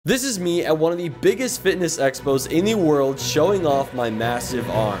This is me at one of the biggest fitness expos in the world showing off my massive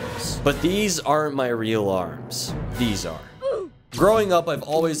arms. But these aren't my real arms. These are. Growing up, I've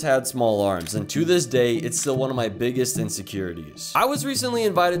always had small arms, and to this day, it's still one of my biggest insecurities. I was recently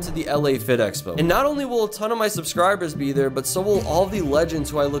invited to the LA Fit Expo, and not only will a ton of my subscribers be there, but so will all the legends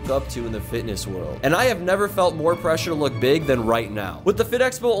who I look up to in the fitness world. And I have never felt more pressure to look big than right now. With the Fit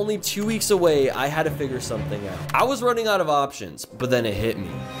Expo only 2 weeks away, I had to figure something out. I was running out of options, but then it hit me.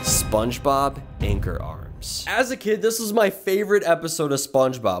 SpongeBob anchor arms. As a kid, this was my favorite episode of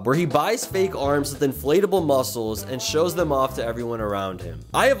SpongeBob, where he buys fake arms with inflatable muscles and shows them off to everyone around him.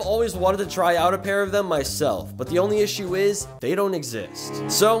 I have always wanted to try out a pair of them myself, but the only issue is they don't exist.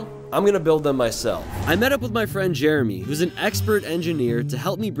 So I'm gonna build them myself. I met up with my friend Jeremy, who's an expert engineer, to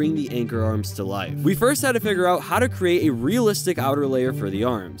help me bring the anchor arms to life. We first had to figure out how to create a realistic outer layer for the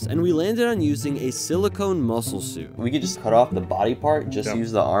arms, and we landed on using a silicone muscle suit. We could just cut off the body part, just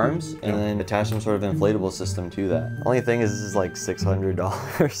use the arms, and then attach some sort of inflatable system to that. Only thing is, this is like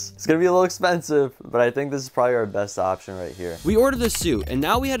 $600. It's gonna be a little expensive, but I think this is probably our best option right here. We ordered the suit, and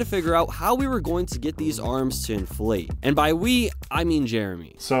now we had to figure out how we were going to get these arms to inflate. And by we, I mean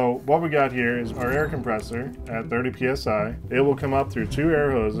Jeremy. So what we got here is our air compressor at 30 psi. It will come up through 2 air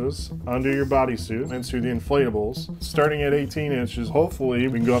hoses under your bodysuit into the inflatables. Starting at 18 inches, hopefully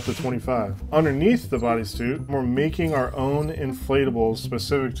we can go up to 25. Underneath the bodysuit, we're making our own inflatables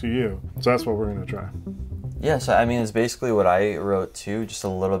specific to you. So that's what we're gonna try. Yeah, so I mean, it's basically what I wrote too, just a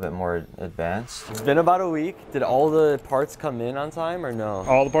little bit more advanced. It's been about a week. Did all the parts come in on time or no?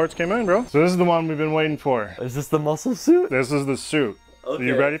 All the parts came in, bro. So this is the one we've been waiting for. Is this the muscle suit? This is the suit. Okay. Are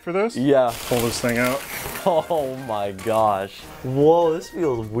you ready for this? Yeah. Pull this thing out. Oh my gosh. Whoa, this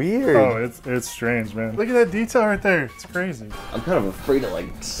feels weird. Oh, it's strange, man. Look at that detail right there. It's crazy. I'm kind of afraid of like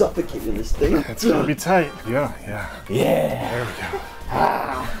suffocating this thing. It's gonna be tight. Yeah. Yeah. There we go.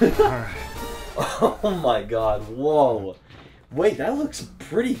 Ah. All right. Oh my god, whoa. Wait, that looks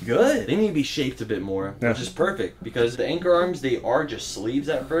pretty good. They need to be shaped a bit more, which is perfect, because the anchor arms, they are just sleeves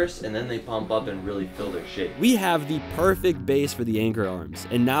at first, and then they pump up and really fill their shape. We have the perfect base for the anchor arms,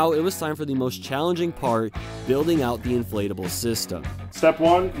 and now it was time for the most challenging part, building out the inflatable system. Step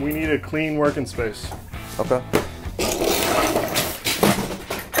 1, we need a clean working space. Okay.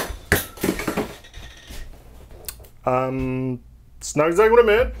 It's not exactly what I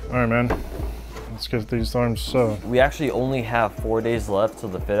meant. All right, man. Let's get these arms sewed. We actually only have 4 days left till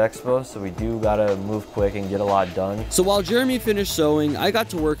the Fit Expo, so we do gotta move quick and get a lot done. So while Jeremy finished sewing, I got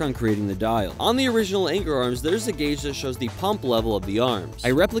to work on creating the dial. On the original anchor arms, there's a gauge that shows the pump level of the arms. I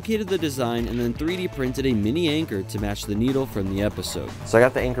replicated the design and then 3D printed a mini anchor to match the needle from the episode. So I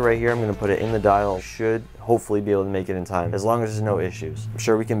got the anchor right here. I'm gonna put it in the dial. Should hopefully be able to make it in time, as long as there's no issues. I'm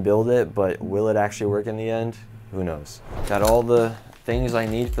sure we can build it, but will it actually work in the end? Who knows? Got all the things I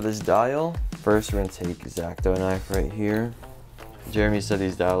need for this dial. First, we're gonna take X-Acto knife right here. Jeremy said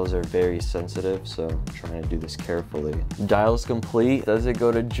these dials are very sensitive, so I'm trying to do this carefully. Dial's complete. Does it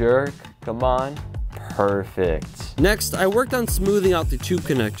go to jerk? Come on. Perfect. Next, I worked on smoothing out the tube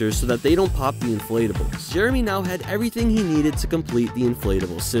connectors so that they don't pop the inflatables. Jeremy now had everything he needed to complete the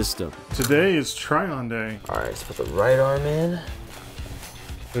inflatable system. Today is try-on day. All right, let's put the right arm in.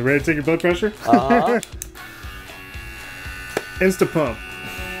 You ready to take your blood pressure? Insta pump.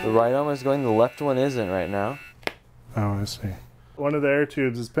 The right arm is going, the left one isn't right now. Oh, I see. One of the air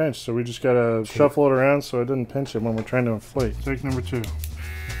tubes is pinched, so we just gotta shuffle it around so it doesn't pinch it when we're trying to inflate. Take number 2.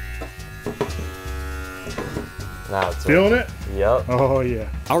 Now it's feeling it? Yep. Oh yeah.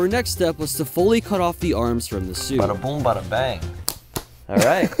 Our next step was to fully cut off the arms from the suit. Bada boom, bada bang. All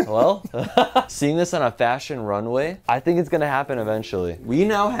right, well, seeing this on a fashion runway, I think it's gonna happen eventually. We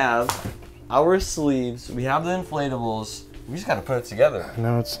now have our sleeves, we have the inflatables, we just gotta put it together.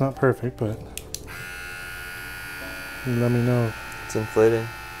 No, it's not perfect, but let me know. It's inflating.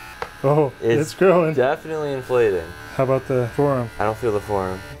 Oh, it's growing. Definitely inflating. How about the forearm? I don't feel the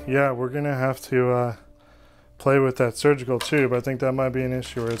forearm. Yeah, we're gonna have to play with that surgical tube. I think that might be an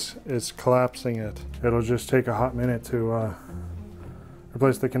issue where it's collapsing it. It'll just take a hot minute to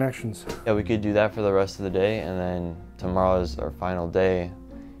replace the connections. Yeah, we could do that for the rest of the day, and then tomorrow is our final day,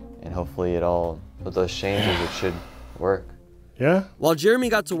 and hopefully with those changes, it should work. Yeah? While Jeremy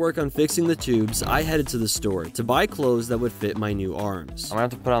got to work on fixing the tubes, I headed to the store to buy clothes that would fit my new arms. I'm gonna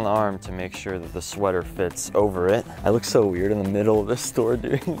have to put on the arm to make sure that the sweater fits over it. I look so weird in the middle of the store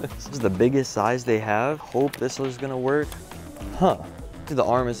doing this. This is the biggest size they have. Hope this is gonna work. Huh. The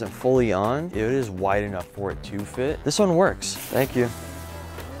arm isn't fully on. It is wide enough for it to fit. This one works. Thank you.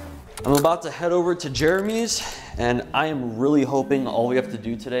 I'm about to head over to Jeremy's, and I am really hoping all we have to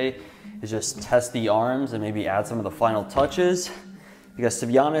do today is just test the arms and maybe add some of the final touches. because to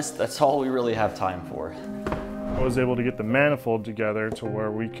be honest, that's all we really have time for. I was able to get the manifold together to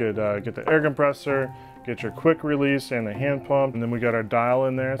where we could get the air compressor, get your quick release and the hand pump, and then we got our dial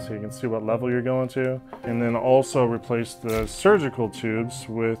in there so you can see what level you're going to, and then also replace the surgical tubes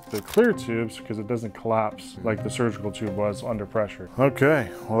with the clear tubes because it doesn't collapse like the surgical tube was under pressure.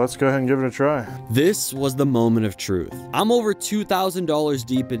 Okay, well, let's go ahead and give it a try. This was the moment of truth. I'm over $2,000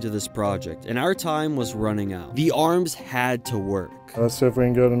 deep into this project and our time was running out. The arms had to work. Let's see if we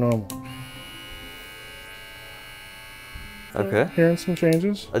can go to normal. Okay. Hearing some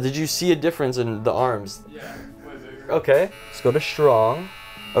changes. Did you see a difference in the arms? Yeah. Okay. Let's go to strong.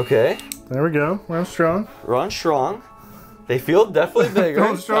 Okay. There we go. We're on strong. We're on strong. They feel definitely bigger.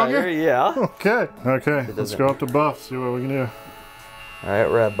 Going stronger? Yeah. Okay. Okay. Let's go up to buff. See what we can do. All right,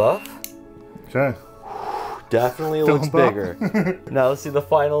 we're at buff. Okay. Definitely looks bigger. Now let's see the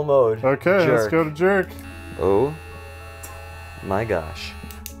final mode. Okay. Jerk. Let's go to jerk. Oh my gosh.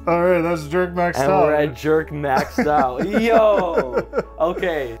 All right, that's jerk maxed out. And we're at jerk maxed out. Yo!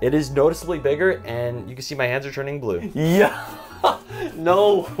 Okay. It is noticeably bigger, and you can see my hands are turning blue. Yeah!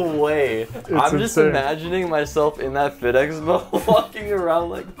 No way. I'm just imagining myself in that Fit Expo walking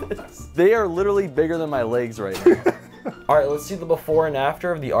around like this. They are literally bigger than my legs right now. All right, let's see the before and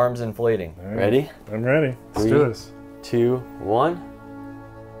after of the arms inflating. Right. Ready? I'm ready. Let's do this. 2, 1.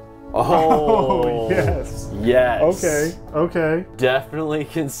 Oh, yes. Yes. Okay. Okay. Definitely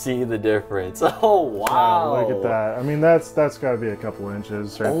can see the difference. Oh, wow. Look at that. I mean, that's got to be a couple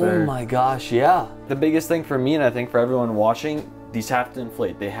inches right there. Oh my gosh, yeah. The biggest thing for me, and I think for everyone watching, these have to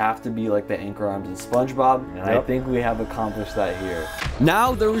inflate. They have to be like the anchor arms in SpongeBob, and I think we have accomplished that here.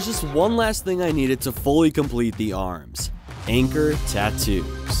 Now, there was just one last thing I needed to fully complete the arms. Anchor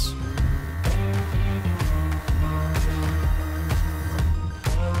tattoos.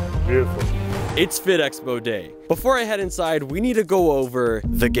 Beautiful. It's Fit Expo Day. Before I head inside, we need to go over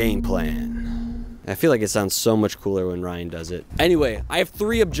the game plan. I feel like it sounds so much cooler when Ryan does it. Anyway, I have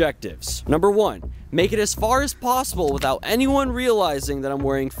 3 objectives. Number 1, make it as far as possible without anyone realizing that I'm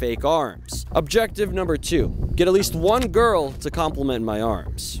wearing fake arms. Objective number 2, get at least 1 girl to compliment my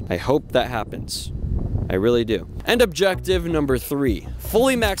arms. I hope that happens. I really do. And objective number 3,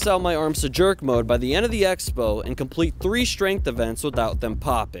 fully max out my arms to jerk mode by the end of the expo and complete 3 strength events without them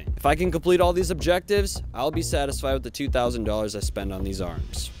popping. If I can complete all these objectives, I'll be satisfied with the $2,000 I spend on these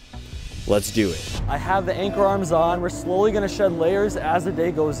arms. Let's do it. I have the anchor arms on. We're slowly gonna shed layers as the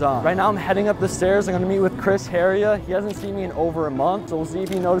day goes on. Right now I'm heading up the stairs. I'm gonna meet with Chris Haria. He hasn't seen me in over a month, so we'll see if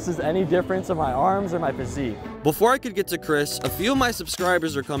he notices any difference in my arms or my physique. Before I could get to Chris, a few of my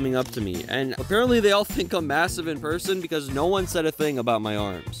subscribers are coming up to me, and apparently they all think I'm massive in person because no one said a thing about my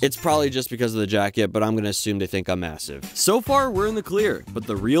arms. It's probably just because of the jacket, but I'm gonna assume they think I'm massive. So far, we're in the clear, but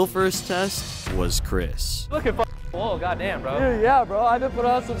the real first test was Chris. Looking for whoa, goddamn, bro. Dude, yeah, bro, I've been put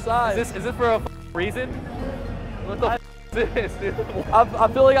on some size. Is this for a reason? What the is this, dude?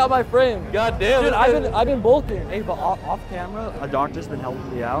 I'm filling out my frame. God damn. Dude, I've been bulking. Hey, but off camera, a doctor's been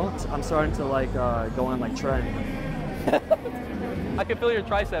helping me out. I'm starting to like go on like trend. I can feel your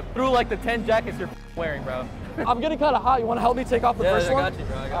tricep through like the 10 jackets you're wearing, bro. I'm getting kind of hot. You want to help me take off the first one? I got you,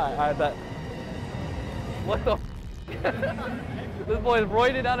 bro. I got you. I bet. What the This boy is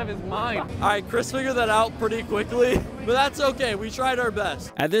roided out of his mind. All right, Chris figured that out pretty quickly, but that's okay. We tried our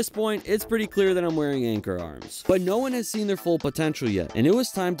best. At this point, it's pretty clear that I'm wearing anchor arms, but no one has seen their full potential yet, and it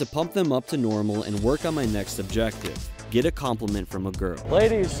was time to pump them up to normal and work on my next objective. Get a compliment from a girl.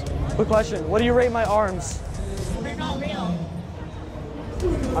 Ladies, quick question. What do you rate my arms? They're not real.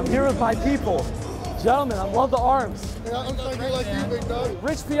 I'm here with my people. Gentlemen, I love the arms.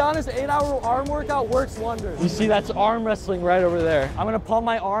 Rich, be honest, 8-hour arm workout works wonders. You see, that's arm wrestling right over there. I'm gonna pump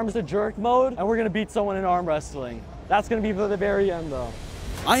my arms to jerk mode, and we're gonna beat someone in arm wrestling. That's gonna be for the very end, though.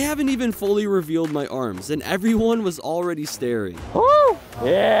 I haven't even fully revealed my arms, and everyone was already staring. Woo!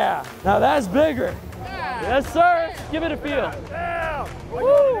 Yeah, now that's bigger. Yeah. Yes, sir. Give it a feel. Yeah.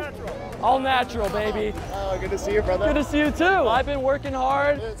 Woo! All natural, baby. Good to see you, brother. Good to see you too. I've been working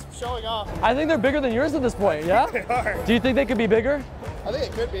hard. It's showing off. I think they're bigger than yours at this point, yeah? They are. Do you think they could be bigger? I think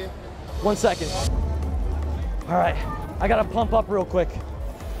it could be. 1 second. All right, I gotta pump up real quick.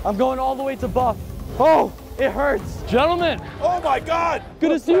 I'm going all the way to buff. Oh, it hurts. Gentlemen. Oh my God. Good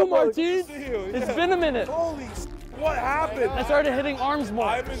to see you, Martin. Good to see you. It's Yeah. been a minute. Holy what happened? I started hitting arms more.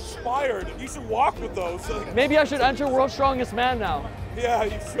 I'm inspired. You should walk with those. Maybe I should enter World's Strongest Man now. Yeah,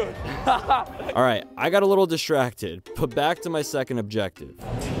 you should. All right, I got a little distracted, but back to my second objective.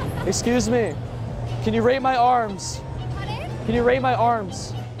 Excuse me, can you rate my arms? Honey? Can you rate my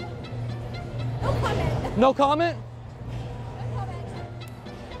arms? No comment. No comment? No comment.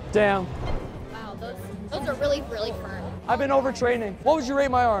 Damn. Wow, those are really, really firm. I've been overtraining. What would you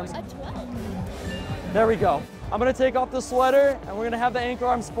rate my arms? A 12. There we go. I'm gonna take off the sweater and we're gonna have the anchor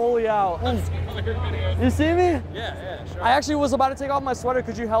arms fully out. You see me? Yeah, sure. I actually was about to take off my sweater.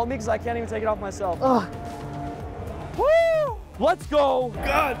 Could you help me? Because I can't even take it off myself. Woo! Let's go.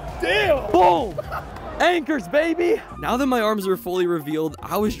 God damn! Boom! Anchors, baby! Now that my arms were fully revealed,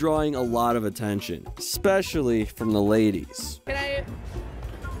 I was drawing a lot of attention, especially from the ladies. Can I?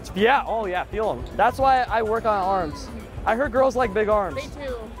 Yeah, oh yeah, feel them. That's why I work on arms. I heard girls like big arms. Me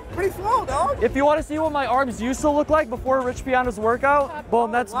too. Pretty slow, dog. If you want to see what my arms used to look like before Rich Piano's workout,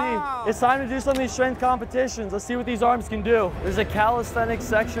 boom, that's me. It's time to do some of these strength competitions. Let's see what these arms can do. There's a calisthenics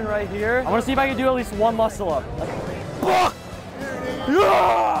section right here. I want to see if I can do at least one muscle up.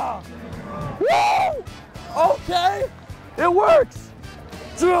 Yeah! Woo! Okay, it works.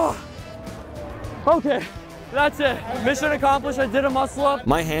 Okay. That's it. Mission accomplished. I did a muscle up.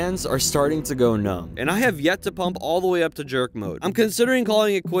 My hands are starting to go numb, and I have yet to pump all the way up to jerk mode. I'm considering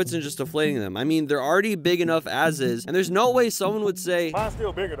calling it quits and just deflating them. I mean, they're already big enough as is, and there's no way someone would say, Mine's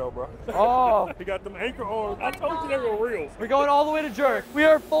still bigger though, bro. Oh. He got them anchor arms. I told you they were real. We're going all the way to jerk. We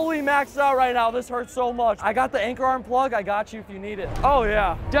are fully maxed out right now. This hurts so much. I got the anchor arm plug. I got you if you need it. Oh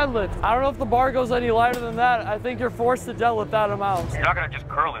yeah, deadlift. I don't know if the bar goes any lighter than that. I think you're forced to deadlift that amount. You're not gonna just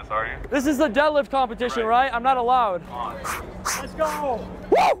curl this, are you? This is the deadlift competition, right? I'm not allowed. Let's go.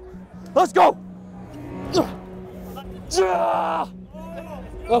 Woo! Let's go.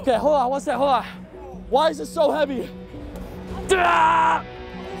 Okay, hold on, one sec, hold on. Why is it so heavy?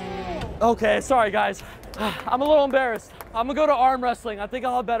 Okay, sorry guys. I'm a little embarrassed. I'm gonna go to arm wrestling. I think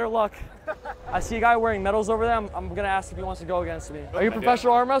I'll have better luck. I see a guy wearing medals over there. I'm gonna ask if he wants to go against me. Are you a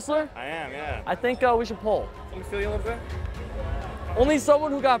professional arm wrestler? I am, yeah. I think we should pull. Let me feel you a little bit. Only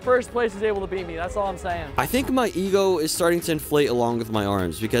someone who got first place is able to beat me. That's all I'm saying. I think my ego is starting to inflate along with my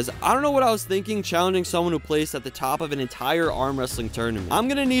arms because I don't know what I was thinking challenging someone who placed at the top of an entire arm wrestling tournament. I'm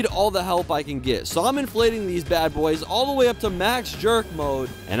gonna need all the help I can get, so I'm inflating these bad boys all the way up to max jerk mode,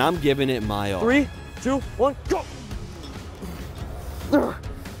 and I'm giving it my all. 3, 2, 1, go!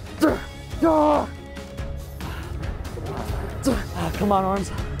 Come on,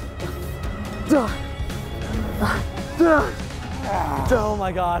 arms. Oh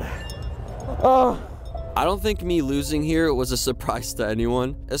my God. I don't think me losing here was a surprise to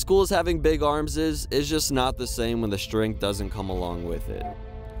anyone. As cool as having big arms is, it's just not the same when the strength doesn't come along with it.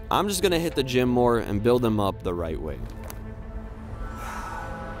 I'm just gonna hit the gym more and build them up the right way.